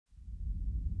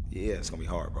Yeah, it's gonna be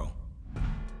hard, bro.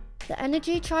 The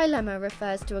Energy Trilemma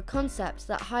refers to a concept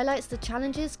that highlights the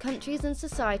challenges countries and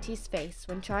societies face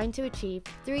when trying to achieve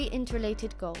three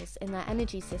interrelated goals in their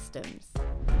energy systems.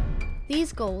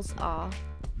 These goals are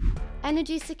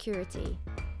energy security,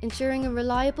 ensuring a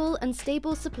reliable and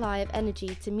stable supply of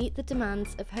energy to meet the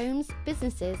demands of homes,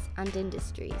 businesses and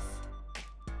industries.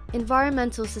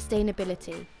 Environmental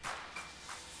sustainability,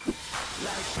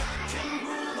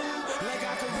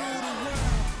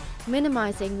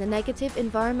 minimising the negative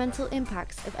environmental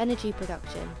impacts of energy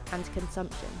production and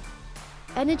consumption.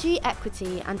 Energy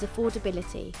equity and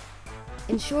affordability,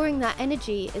 ensuring that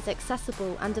energy is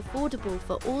accessible and affordable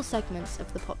for all segments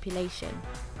of the population.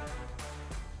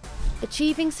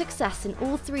 Achieving success in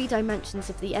all three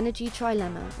dimensions of the Energy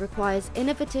Trilemma requires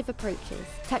innovative approaches,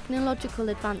 technological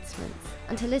advancements,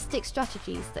 and holistic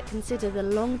strategies that consider the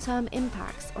long-term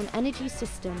impacts on energy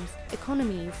systems,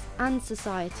 economies, and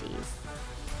societies.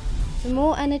 For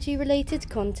more energy-related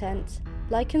content,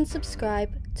 like and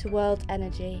subscribe to World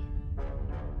Energy.